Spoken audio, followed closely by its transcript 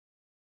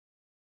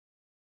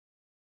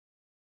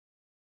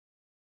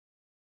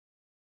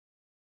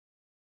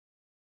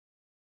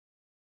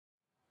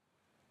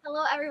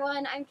Hello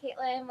everyone, I'm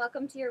Katelyn.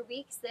 Welcome to your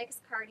week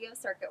 6 cardio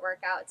circuit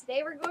workout.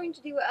 Today we're going to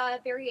do a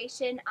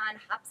variation on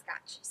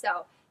hopscotch.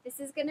 So this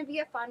is going to be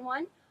a fun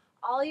one.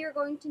 All you're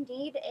going to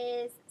need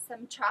is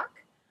some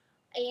chalk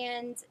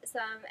and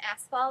some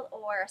asphalt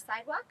or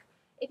sidewalk.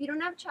 If you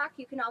don't have chalk,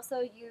 you can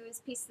also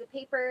use pieces of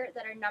paper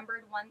that are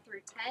numbered 1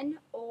 through 10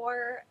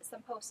 or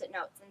some post-it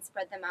notes and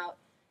spread them out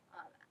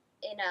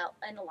in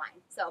a line.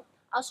 So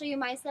I'll show you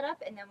my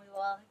setup and then we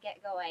will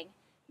get going.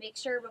 Make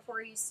sure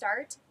before you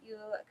start, you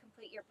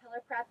complete your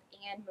pillar prep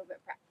and movement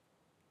prep.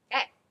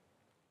 Okay.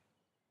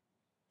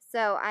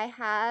 So I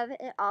have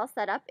it all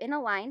set up in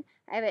a line.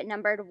 I have it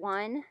numbered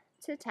 1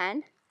 to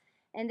 10.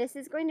 And this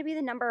is going to be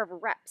the number of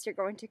reps you're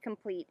going to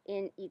complete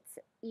in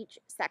each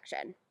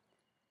section.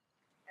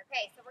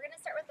 Okay, so we're going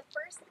to start with the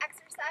first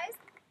exercise,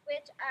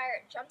 which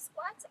are jump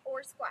squats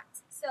or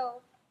squats.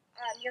 So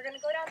you're going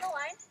to go down the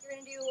line. You're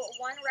going to do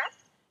 1 rep,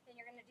 then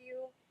you're going to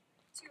do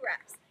 2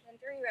 reps, then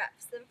 3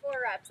 reps, then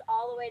 4 reps,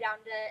 all the way down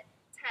to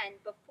 10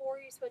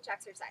 before you switch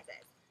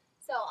exercises.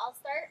 So I'll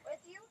start with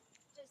you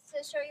just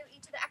to show you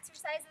each of the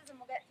exercises, and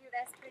we'll get through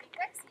this pretty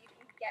quick so you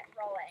can get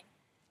rolling.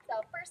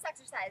 So first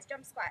exercise,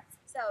 jump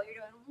squats. So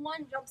you're doing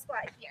 1 jump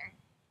squat here,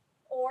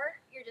 or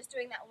you're just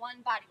doing that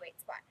 1 body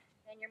weight squat.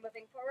 Then you're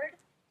moving forward,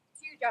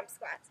 2 jump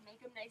squats.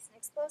 Make them nice and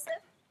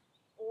explosive,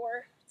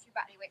 or 2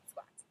 body weight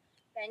squats.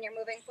 Then you're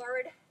moving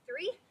forward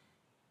 3,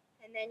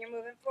 and then you're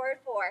moving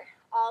forward 4,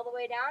 all the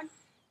way down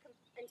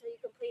until you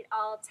complete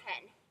all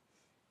 10.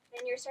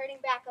 Then you're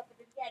starting back up at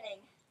the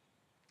beginning.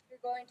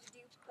 You're going to do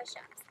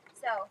push-ups.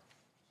 So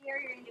here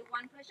you're going to do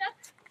 1 push-up.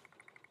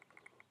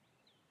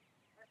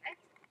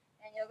 Perfect.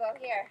 And you'll go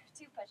here,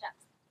 2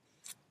 push-ups.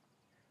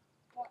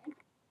 1,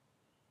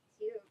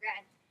 2,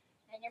 good.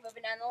 Then you're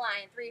moving down the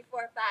line, 3,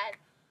 4, 5,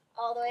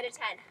 all the way to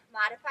 10.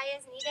 Modify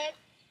as needed.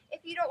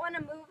 If you don't want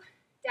to move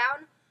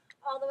down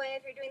all the way,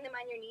 if you're doing them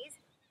on your knees,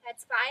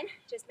 that's fine.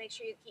 Just make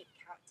sure you keep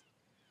count.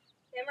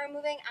 Then we're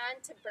moving on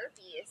to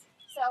burpees.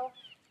 So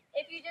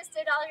if you just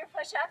did all your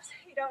push-ups,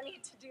 you don't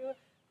need to do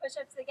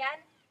push-ups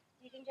again.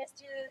 You can just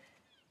do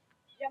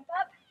jump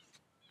up,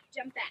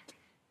 jump back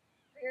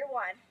for your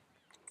 1.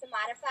 To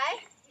modify,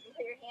 you can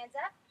put your hands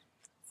up,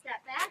 step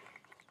back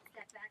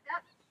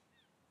up,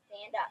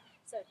 stand up.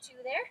 So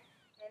 2 there,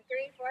 and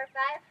 3, 4,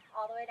 5,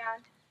 all the way down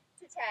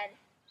to 10.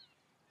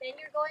 Then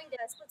you're going to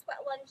split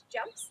squat lunge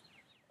jumps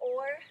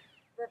or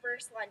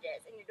reverse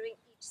lunges, and you're doing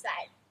each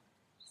side.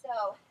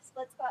 So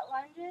split squat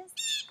lunges,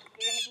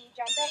 you're going to be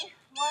jumping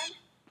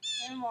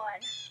 1 and 1,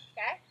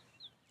 okay?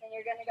 Then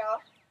you're going to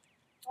go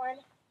 1,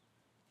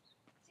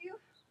 2,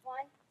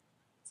 1,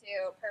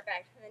 2,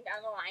 perfect, and then down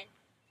the line.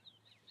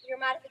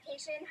 Your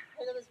modification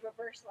are those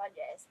reverse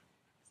lunges.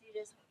 So you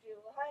just do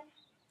 1,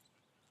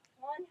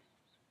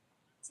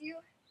 2,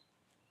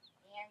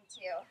 and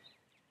 2.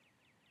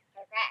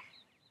 Okay.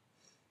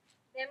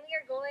 Then we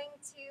are going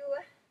to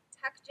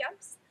tuck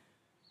jumps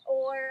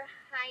or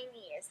high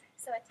knees.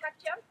 So a tuck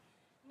jump,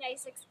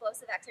 nice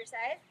explosive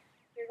exercise.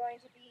 You're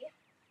going to be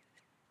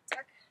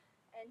tuck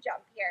and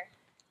jump here.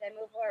 Then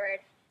move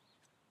forward.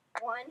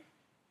 1,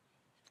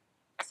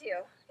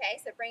 2. Okay,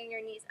 so bringing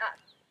your knees up.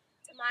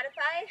 To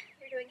modify,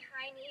 you're doing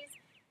high knees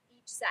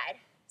each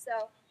side.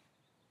 So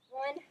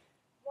 1,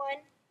 1,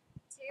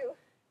 2,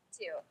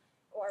 2.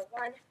 Or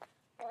 1,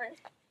 1,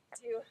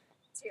 2,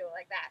 2,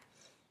 like that.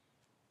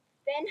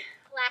 Then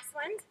last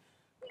ones,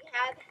 we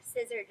have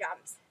scissor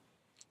jumps.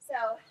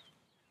 So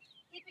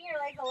keeping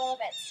your legs a little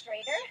bit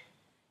straighter.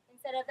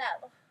 Instead of that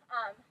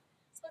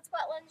split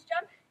squat lunge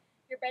jump,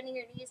 you're bending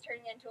your knees,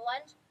 turning into a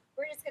lunge.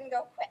 We're just going to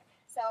go quick.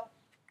 So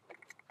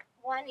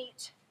 1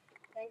 each,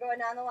 then going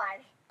down the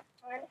line.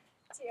 1,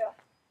 2,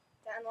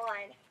 down the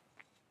line.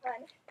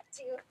 1,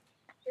 2,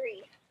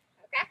 3.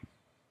 Okay?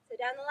 So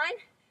down the line,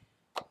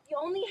 you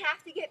only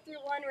have to get through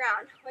 1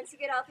 round. Once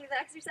you get all through the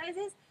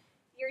exercises,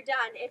 you're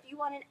done. If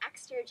you want an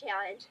extra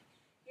challenge,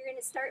 you're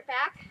going to start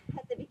back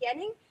at the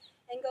beginning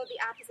and go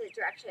the opposite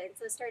direction.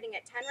 So starting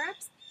at 10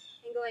 reps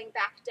and going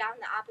back down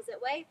the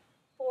opposite way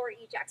for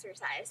each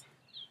exercise.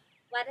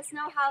 Let us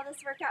know how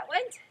this workout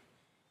went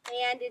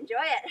and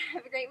enjoy it.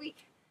 Have a great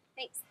week.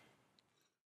 Thanks.